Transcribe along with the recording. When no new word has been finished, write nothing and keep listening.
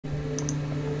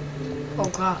Oh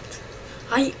god.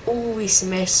 I always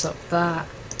mess up that.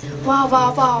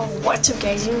 Wow. What's up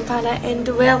guys, I'm Panda and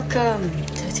welcome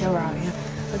to Terraria.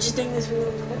 I'm just doing this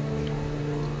real quick.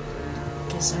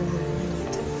 Because I really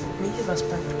need to leave this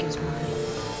back because my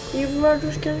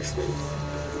brother's gonna sleep.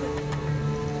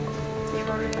 Your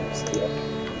brother's gonna sleep.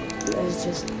 It's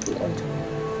just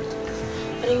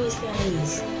anyways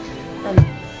guys,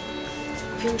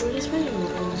 if you enjoyed this video,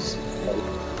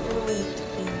 really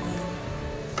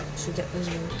should get this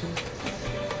working.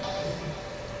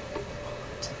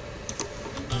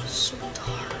 So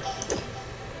dark.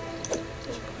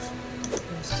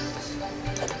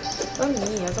 I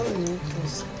don't need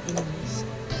those enemies.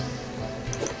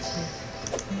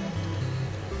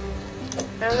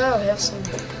 I don't know, I have some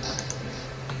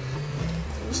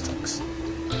sticks.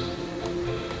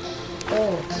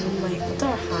 Oh, my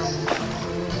other hand.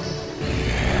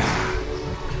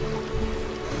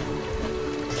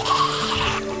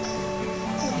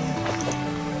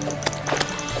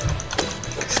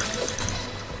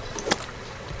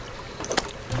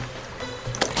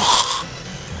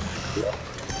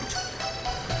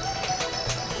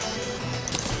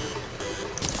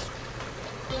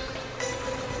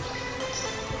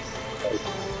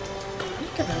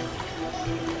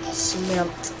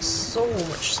 Smelt so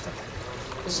much stuff.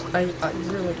 I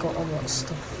really got a lot of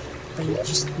stuff by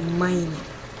just mining.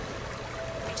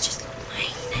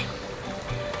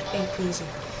 Ain't crazy.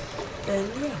 And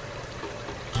yeah.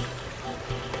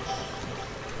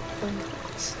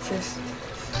 It's just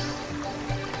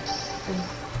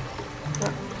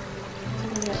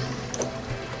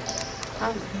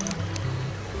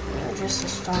just a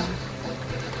star.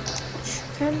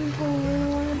 Chicken, I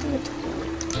want to do it.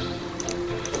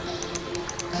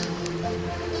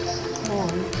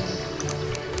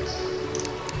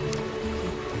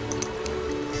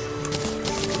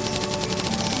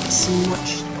 So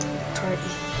much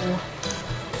 34.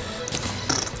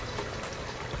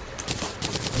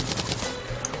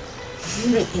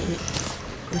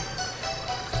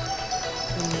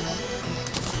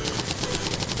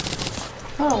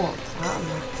 I don't want that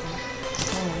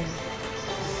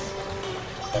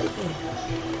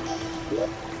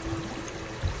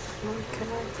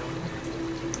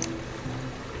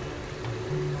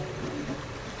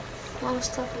more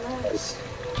stuff nice.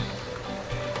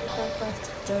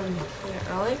 Down here.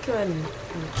 I like when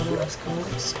the doors go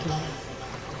skin.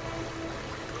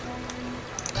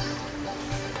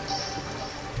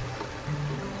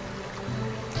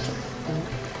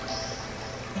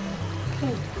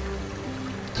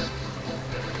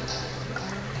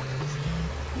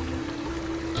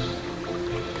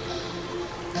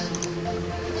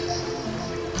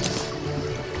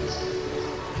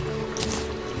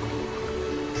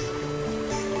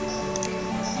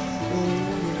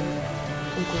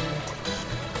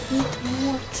 Need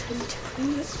more time to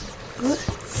create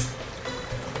goods.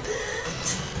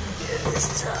 It's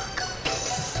so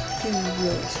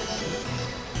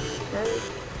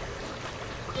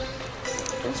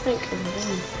let's make a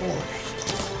reinforced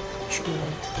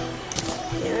shield.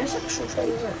 Yeah, let's actually try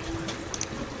that.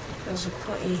 There's a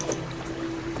pretty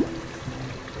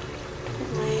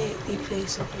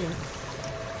place up here.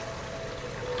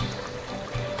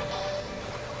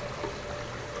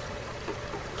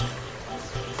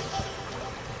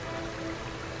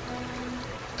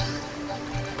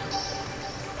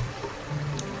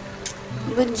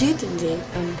 But today,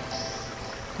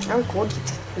 I recorded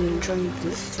and enjoyed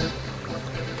this too.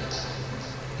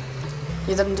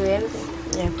 You didn't do anything?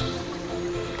 Yeah.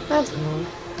 I don't know.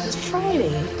 It's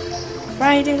Friday.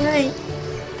 Friday night.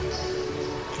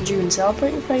 Did you even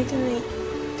celebrate Friday night?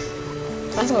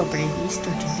 I celebrated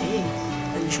Easter today.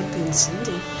 And it should be on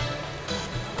Sunday.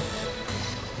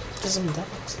 Because I'm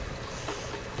ducks.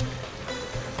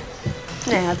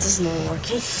 Nah, this is not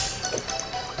working.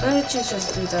 Let's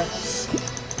just do this.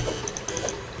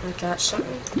 I got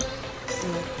something?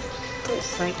 No, don't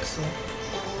think so.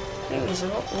 Anyways, I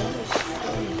got almost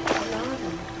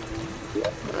banana.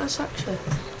 That's actually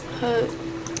how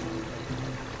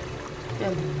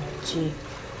gee.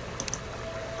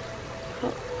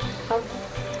 How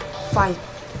 4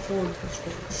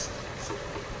 things.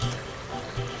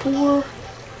 4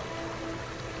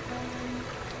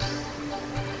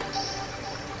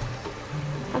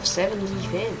 I have 7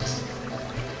 defense.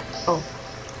 Oh.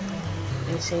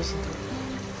 It says something.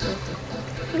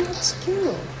 Let's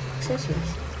skill.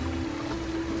 Accessories.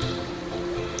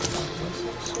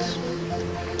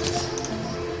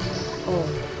 Oh.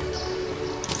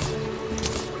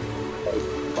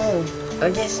 I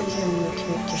guess you can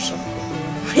make yourself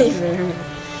way better.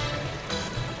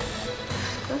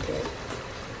 Okay.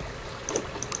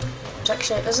 Check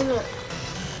shit, isn't it?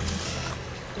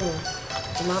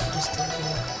 The map just didn't do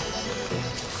that.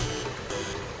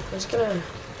 I was gonna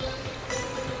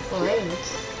find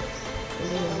I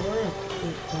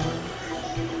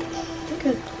think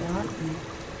I'd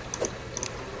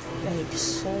like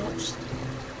so much.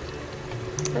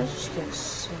 Let's just get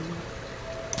some.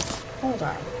 Hold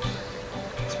on.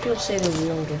 These people say that we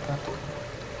don't get that.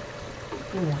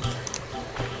 No wonder.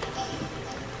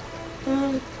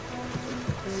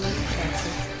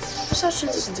 This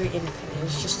actually doesn't do anything.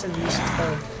 It's just a reason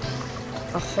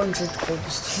of 100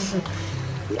 cobblestone.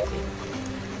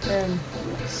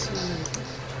 Let's see.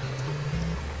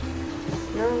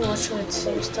 Now I'm watching the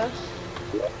same stuff.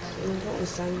 What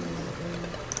was that?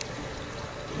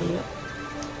 Yep.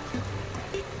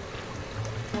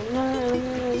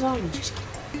 Just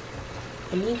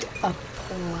I need a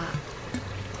plat.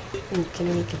 Ooh, can I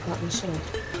make a platinum sword?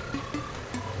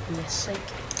 Yes, I can.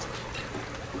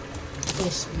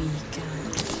 Yes, we can.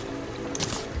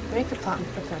 Make a platinum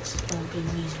pickaxe. That would be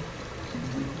amazing.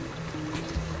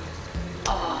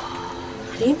 Oh,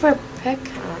 I need for a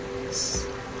pickaxe.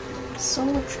 So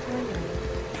much iron.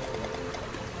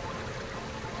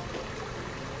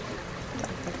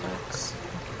 Pickaxe.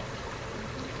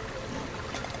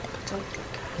 Don't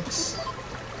pickaxe.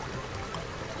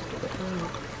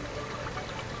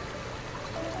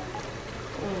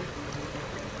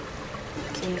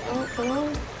 Okay, oh,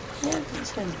 yeah,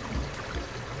 that's fine.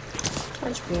 I'll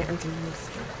just be underneath.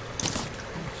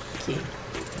 Okay.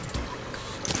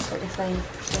 45%.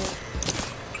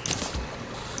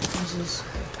 This is.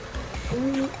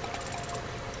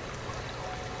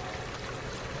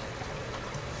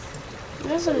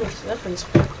 There's a difference.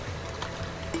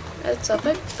 It's a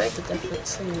big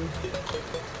difference.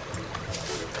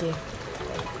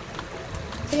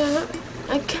 Yeah,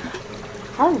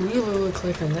 I really look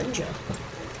like a ninja.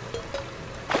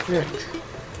 Look.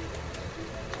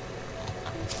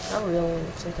 I really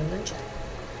look like a ninja.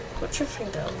 What you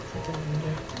think I look like a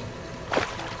ninja?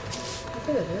 Look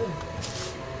at him.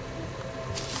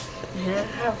 I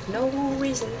have no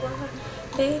reason why,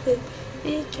 baby,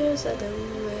 because I do,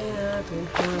 and I don't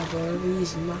have a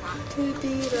reason why to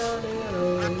be down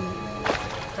alone.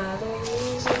 I don't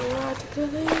reason why to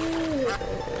believe.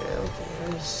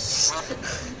 Okay,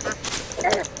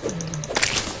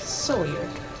 so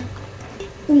weird.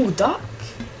 Ooh, duck.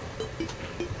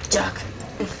 Duck.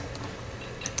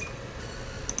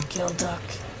 Kill duck.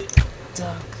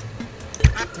 Duck.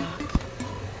 Duck.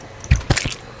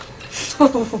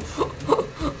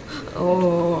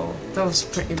 Oh, that was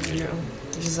pretty real.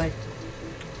 Just like,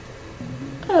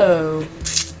 oh,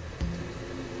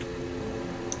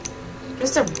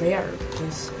 just a bear.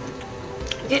 Because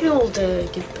get an old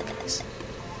good pickaxe,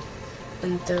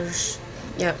 and there's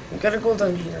yeah, we gotta go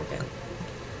down here again.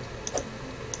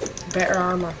 Better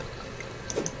armor,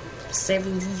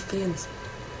 7 defense.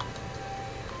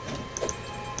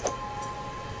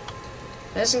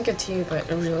 That isn't good to you, but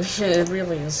it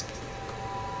really is.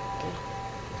 Okay.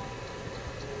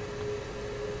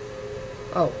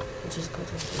 Oh, just go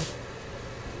through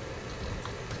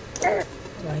here.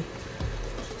 Right.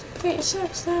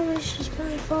 56 damage just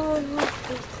by falling off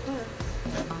the cliff.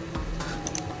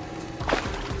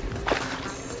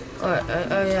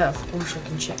 Oh yeah, of course I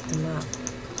can check the map.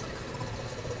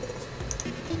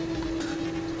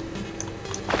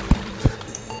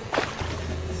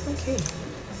 Okay.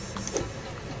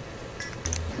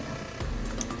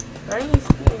 I don't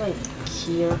even like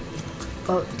care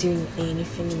about doing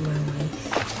anything in my life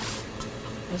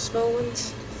this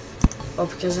moment. Oh,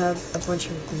 because I have a bunch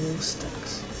of glue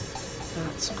sticks.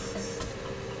 That's great.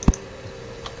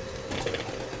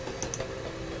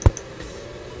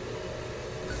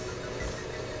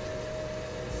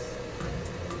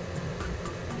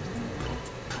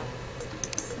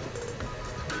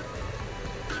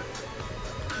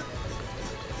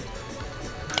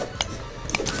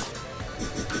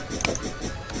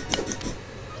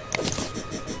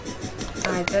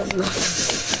 I did not.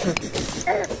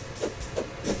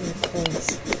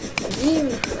 Have you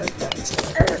even heard that?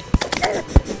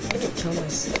 I could kill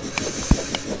myself.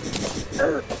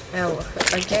 Well,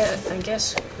 I guess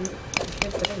who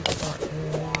didn't start?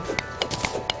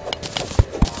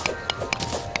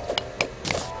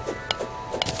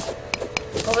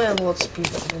 Probably have lots of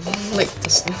people who like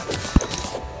this now.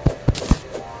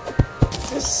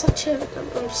 It's such a.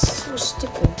 I'm so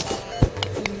stupid.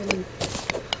 Even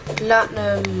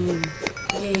platinum.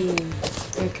 Yay.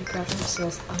 I could craft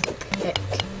myself a pick.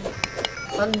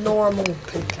 A normal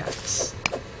pickaxe.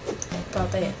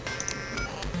 About it.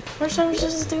 First I was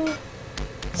just doing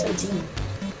 17.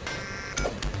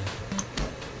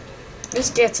 This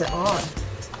gets it on.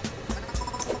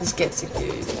 This gets it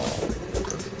good.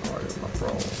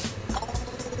 Bro.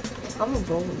 I'm a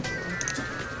bowling dealer.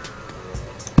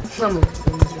 I'm a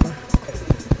bowling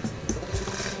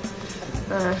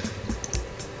dealer.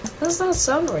 Does that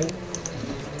sound right?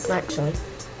 Actually,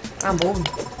 I'm bold.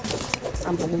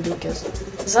 I'm bold because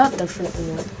is that different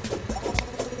than what?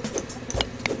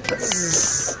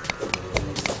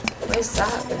 Where's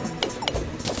that then?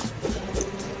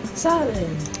 What's that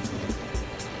then?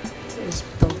 There's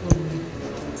bubbling.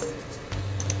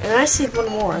 And I said one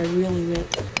more, I really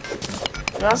meant.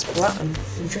 And that's button.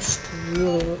 It just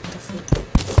really look different.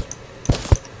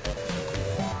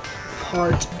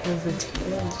 Part of it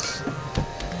is.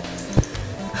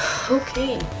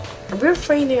 Okay. We're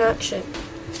finding action.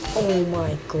 Oh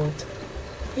my god.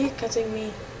 Are you kidding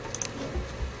me?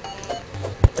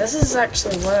 This is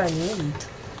actually what I need.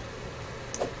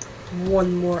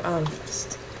 One more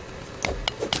amethyst.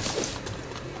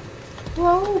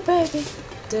 Whoa, baby.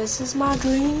 This is my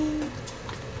dream.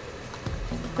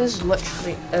 This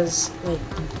literally is like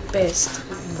the best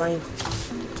mine.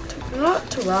 Not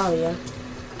Terraria.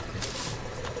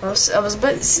 I was a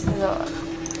bit.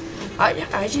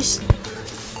 I just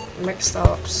mixed that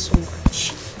up so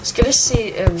much. I was gonna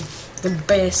say the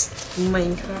best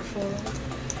Minecraft world.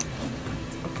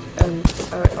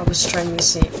 I was trying to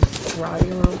say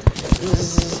Terraria world.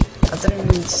 I didn't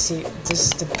mean to say this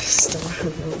is the best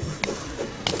world.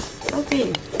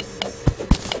 Okay.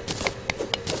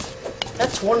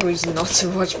 That's one reason not to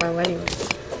watch my video.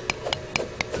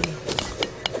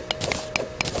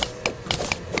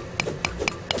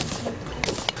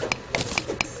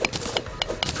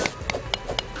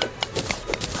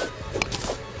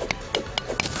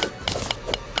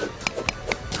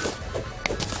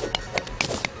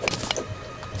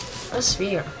 A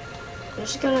sphere. I'm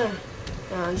just gonna.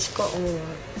 Yeah, I just got all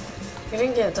that. I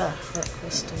didn't get that heart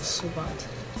crystal so bad.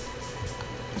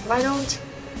 If I don't,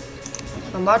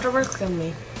 my mother will kill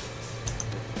me.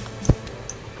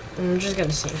 I'm just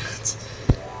gonna say that.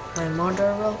 My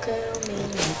mother will kill me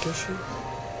because she.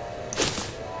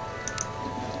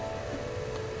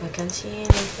 I can't see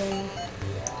anything.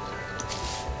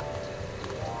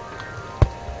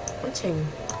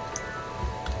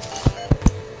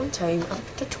 One time I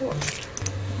put the torch.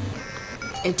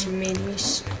 It made me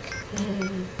sick.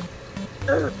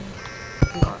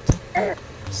 God.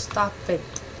 Stop it.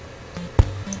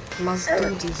 Must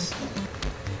do this.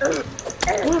 I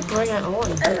wanna bring it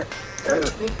on. I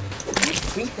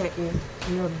breathe at you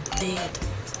and you're dead.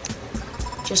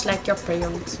 Just like your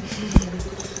parents.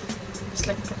 Just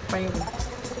like your parents.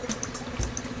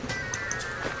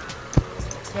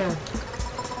 Yeah.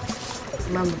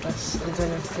 Remember this, and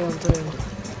then I failed doing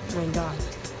my dad.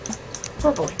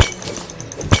 Probably.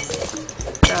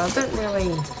 Yeah, I didn't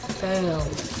really fail.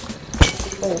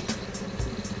 Oh.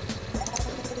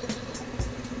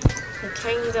 I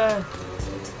kinda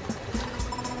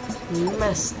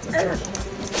missed the trick.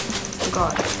 Oh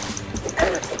god.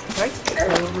 Right?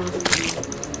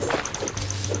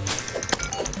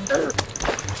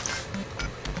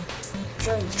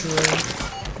 Try drill.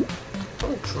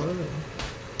 Don't drill.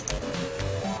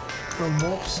 For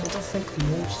mobs? I don't think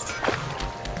mobs.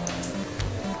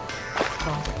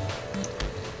 Oh.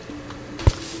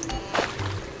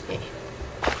 Yeah.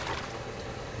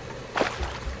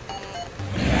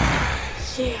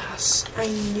 Yes, I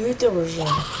knew there was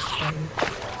one.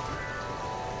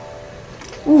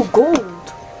 Ooh, gold!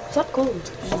 Is that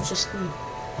gold? Is it just me?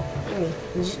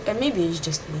 Maybe it's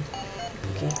just me.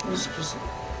 Okay, let's just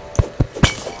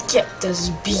get this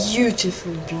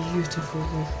beautiful, beautiful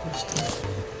crystal.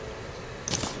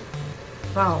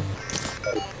 Wow.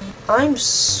 I'm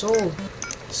so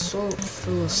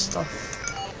full of stuff.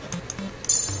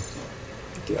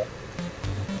 Okay.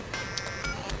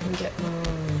 Get my...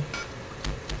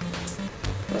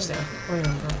 What's there?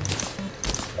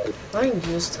 I can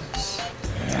use this.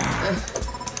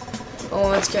 Oh,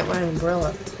 let's get my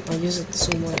umbrella. I use it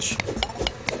so much.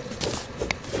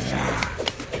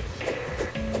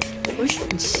 We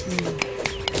should see.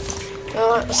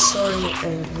 Sorry,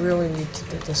 I really need to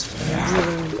do this. I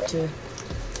really need to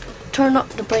turn up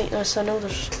the brightness. I know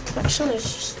there's actually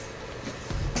it's just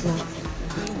no.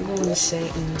 Go in the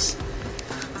settings,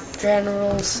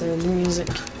 generals, music,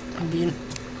 ambient.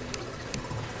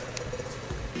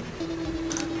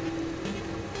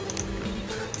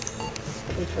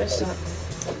 Wait, where's that?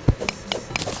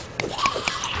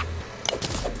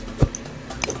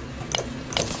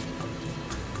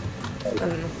 I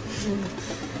don't know.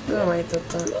 I don't know why I did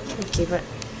that. Okay, but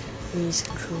these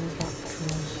cool back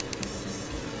drawers.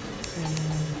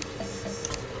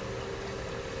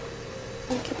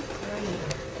 Make it brighter.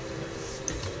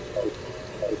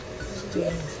 Let's do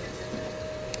anything.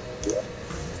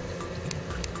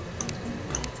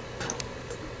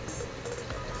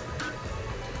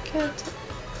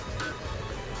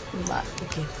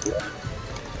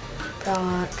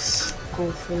 parallax,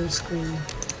 go full screen.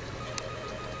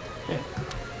 Yeah.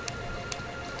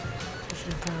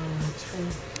 Parallax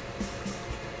frame.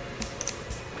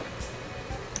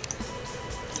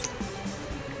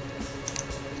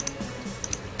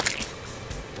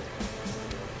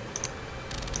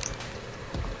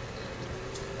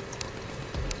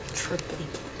 Tripping.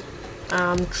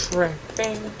 I'm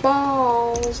tripping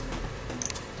balls.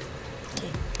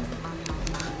 Okay.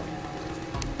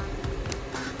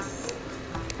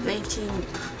 19.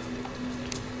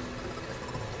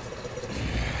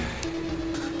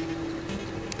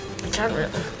 I can't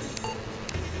really.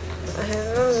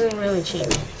 It doesn't really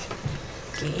change.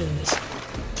 Okay, anyways.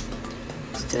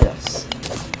 Let's do this.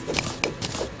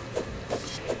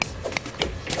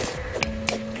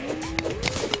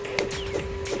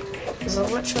 Because I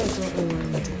literally don't know what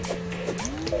I'm doing.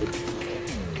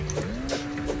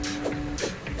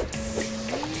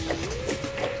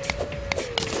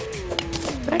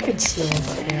 I could see all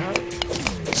that there.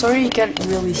 Sorry you can't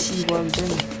really see what I'm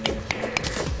doing.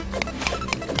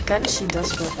 I can't see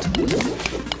this bit.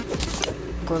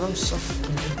 God, I'm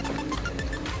suffocating.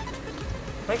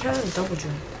 Why can't I double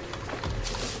jump?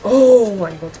 Oh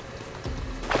my god.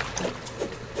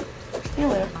 See you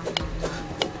later.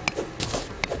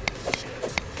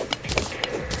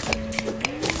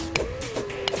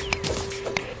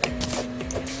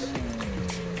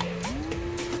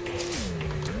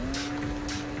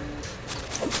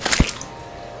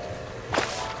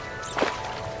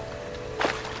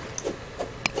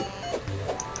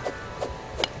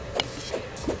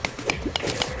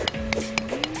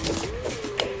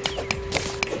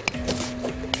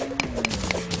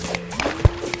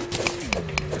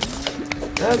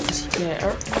 That's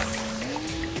better.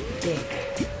 Okay.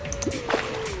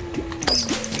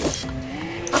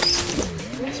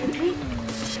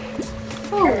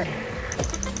 Oh.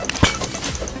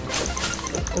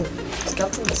 Oh,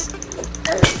 skeletons.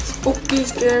 Spooky,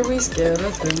 scary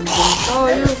skeletons and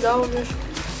fires down there.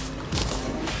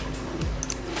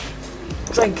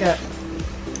 Drink it.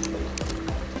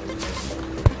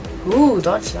 Ooh,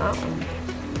 dodge that one.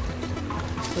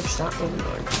 Dodge that one,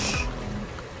 dodge.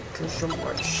 So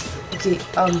much. Okay,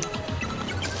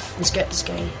 let's get this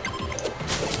game.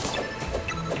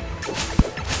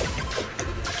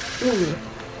 Ooh,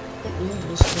 I need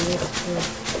this for it.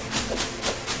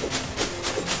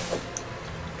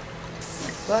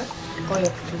 What? Oh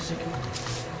yeah, because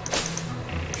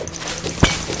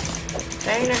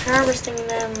dang, they're harvesting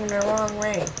them the wrong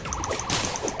way.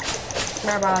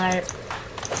 Bye.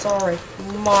 Sorry,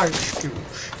 my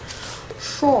excuse.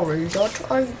 Sorry that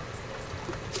I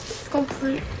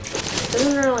complete.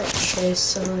 Isn't there like chase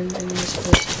sound in this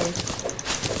place?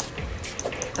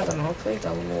 I don't know, I played a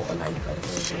lot on iPad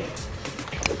version.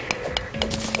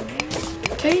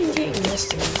 Getting used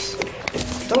to this.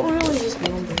 Don't really use the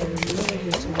number here, really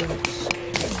use the mouse.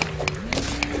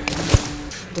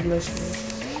 The mouse one.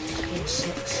 It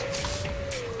sucks.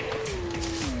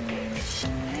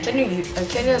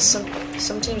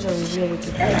 Some teams are really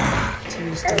good to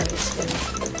use that.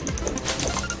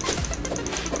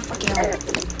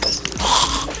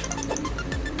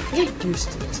 Get used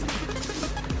to it.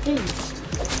 Get used to it.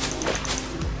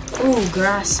 Ooh,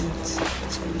 grass seeds.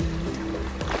 That's what we need.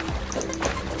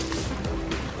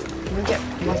 We get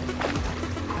one.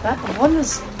 That one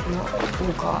is not.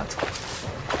 Oh god.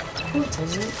 No, it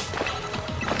isn't.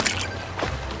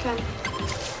 Okay.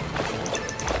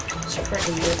 It's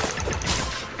pretty good.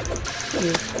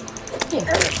 Yeah.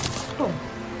 Oh.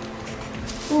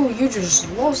 Ooh, you just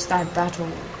lost that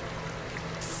battle.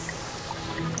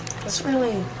 That's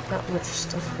really not much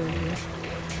stuff for you.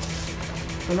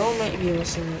 I know I might be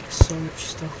missing like so much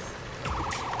stuff.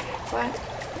 But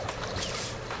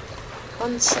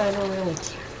once I don't really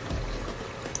care.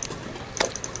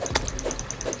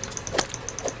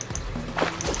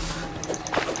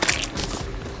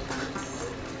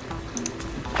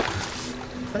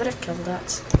 How did I kill that?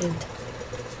 End.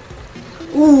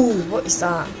 Ooh, what is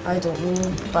that? I don't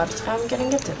know, but I'm gonna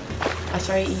get it.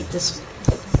 After I eat this.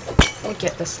 I'll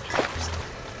get this.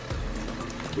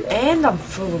 And I'm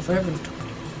full of everything.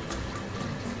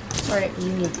 Alright,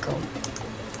 you need to go.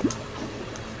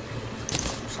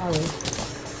 Sorry.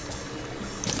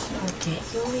 Okay,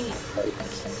 you leave.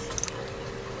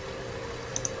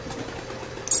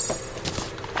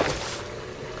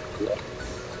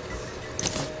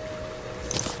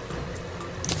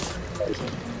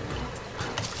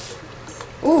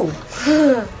 Ooh!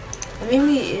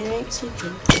 Maybe it makes you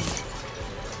drink.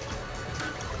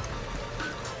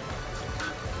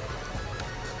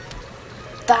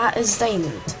 That is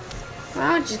diamond.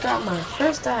 I just got my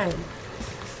first diamond.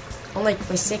 Unlike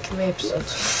my second episode.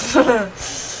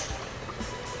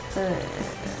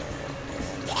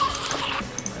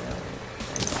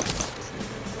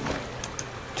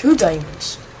 2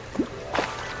 diamonds.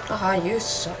 Haha, you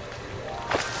suck.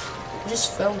 You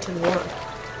just fell into the water.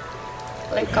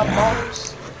 Like a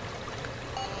bombs.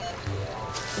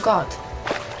 God.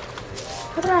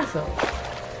 How did I fall?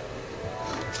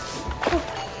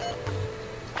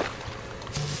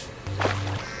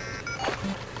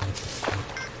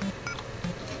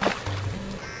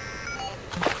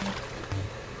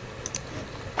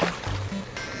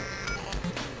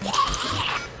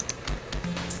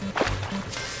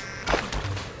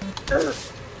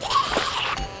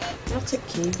 That's a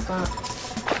key back.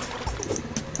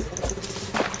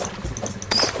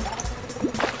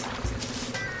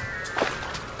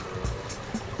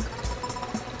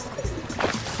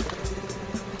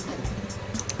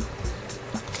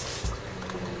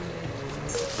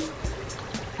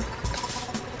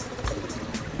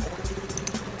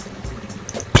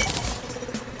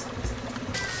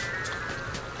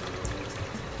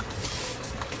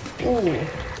 Ooh,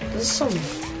 this is some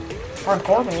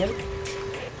parkour, man.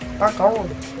 Parkour.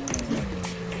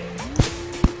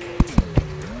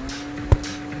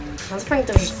 I don't think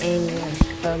there's any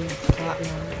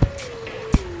platinum.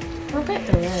 I bet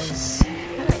there is. I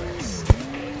bet there is.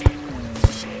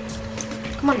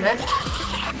 Come on, man.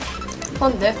 Come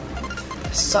on, there.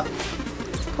 Suck.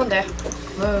 Come on, there.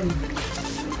 Boom.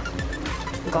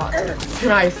 God,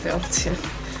 I failed too.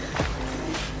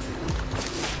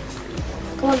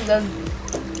 Come on then.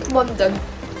 Come on then.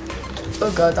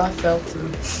 Oh god, I fell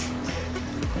through.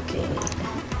 Okay.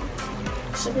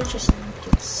 Should we just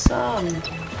get some?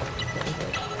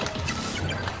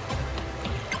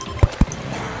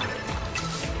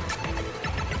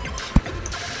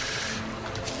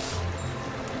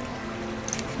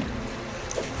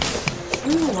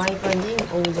 Why binding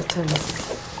all the time?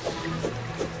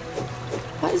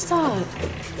 What is that?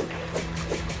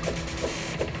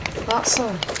 That's a...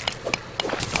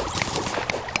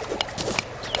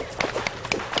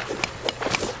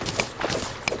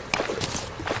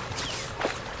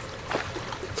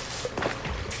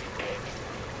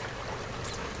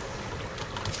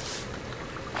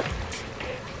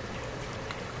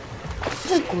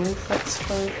 The graphics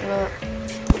like that.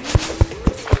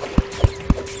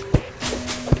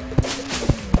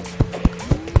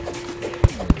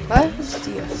 What is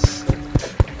this?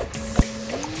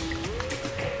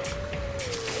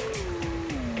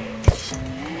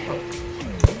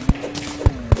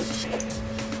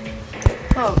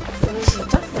 Oh, this is a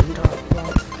different dark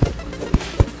block.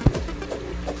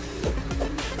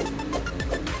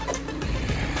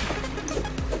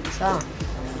 So.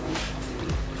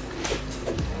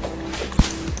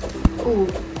 Oh,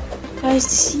 where's the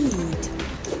seed?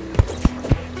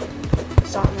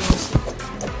 Starting on the seed.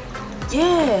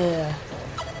 Yeah!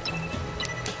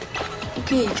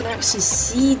 Okay, you can actually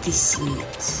see the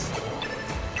seeds.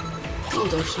 Oh,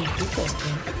 there's some blueberries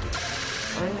there.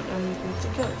 I'm going to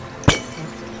go.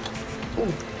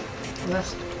 Oh,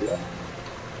 left.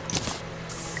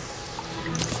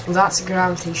 Well, that's a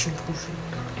gravitation potion.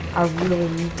 I really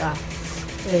need that.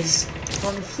 Because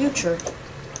for the future,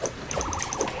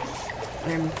 I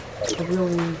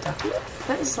really need that.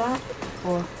 What is that?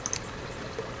 Or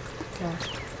okay.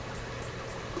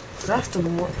 I have to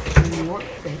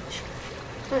workbench.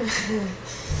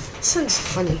 Sounds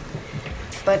funny.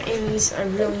 But anyways, I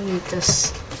really need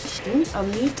this. I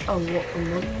need a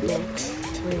workbench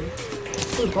to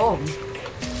the bomb.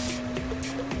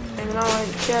 And then I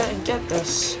get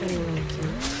this. Anyway,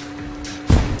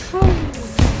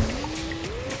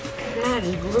 I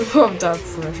just blew up that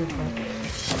pressure part.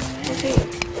 Okay,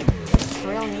 I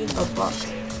don't need a buck.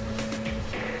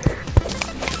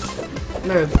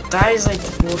 No, that is like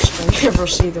the worst thing I ever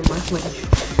seen in my life.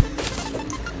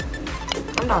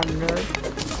 I'm not a nerd.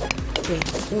 Okay,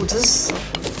 oh, this is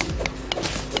something.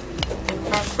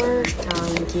 My first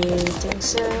time getting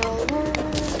silver.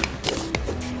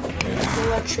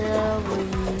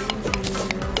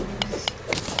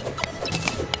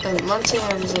 And one thing I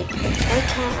was like, why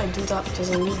can't I do that because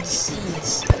I need the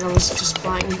seeds? And I was just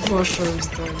buying mushrooms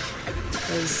then. That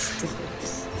was different.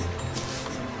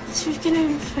 So we can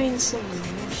even find some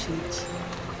more seeds.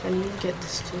 I need to get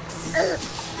this too.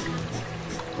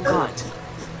 Oh god.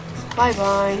 Bye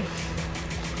bye.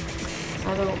 I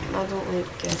don't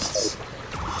like guests.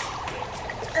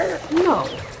 No.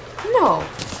 No.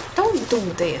 Don't do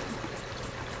that.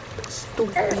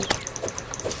 Stupid.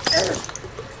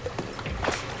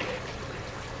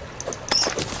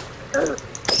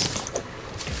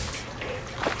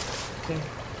 Okay.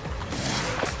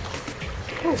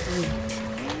 Oh,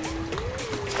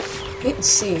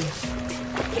 see,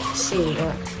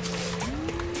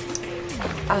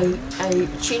 I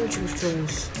change your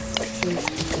things, change the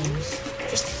things,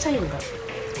 just a tiny bit.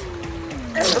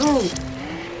 Oh.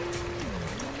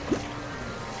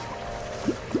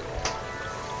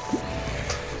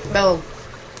 Well,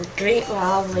 great,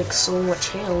 I have like so much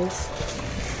health,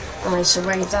 and I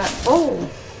survived that. Oh,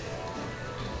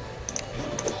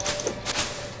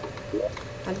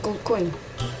 that gold coin.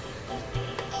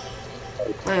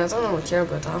 I don't really care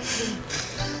about that.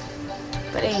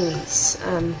 But anyways,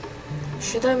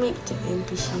 should I make the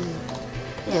NPC?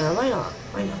 Yeah, why not?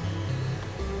 Why not?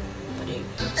 But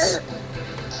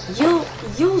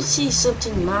anyways, you'll see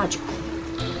something magical.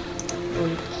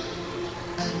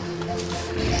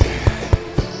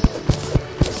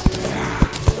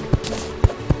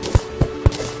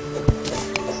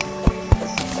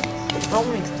 I'll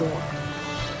make the door.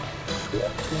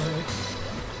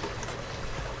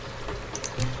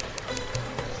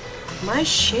 Why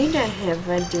should I have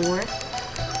a door?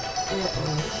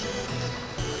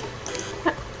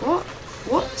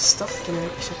 What stuff can I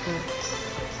supply?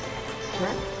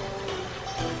 Right?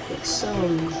 It's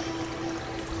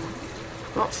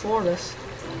not forest.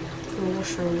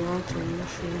 Mushroom water,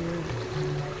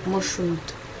 mushroom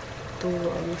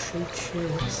door, mushroom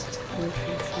chest,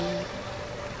 mushroom food.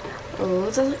 Oh,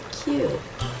 those are cute.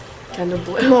 Kind of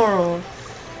blue.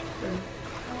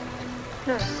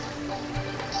 Yeah.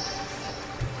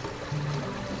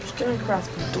 Gonna craft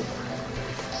a door.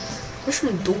 Where's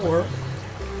my door?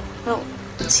 Well,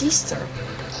 it's Easter.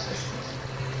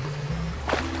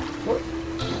 What?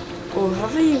 Oh,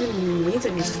 have I even made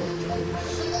an Easter?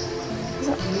 Is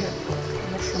that weird?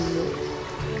 Mushroom door.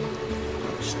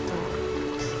 What's that?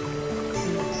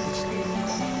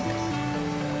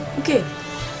 Okay.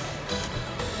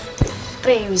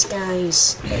 Anyways, guys.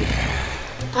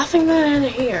 Nothing going on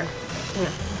here.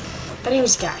 Yeah. But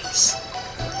anyways, guys.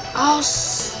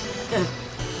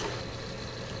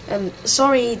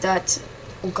 Sorry that.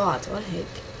 Oh God, what the heck?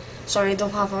 Sorry, I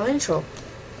don't have an intro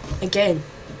again.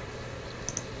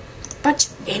 But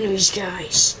anyways,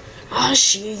 guys, I'll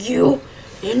see you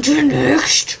in the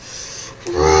next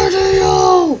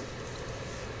video.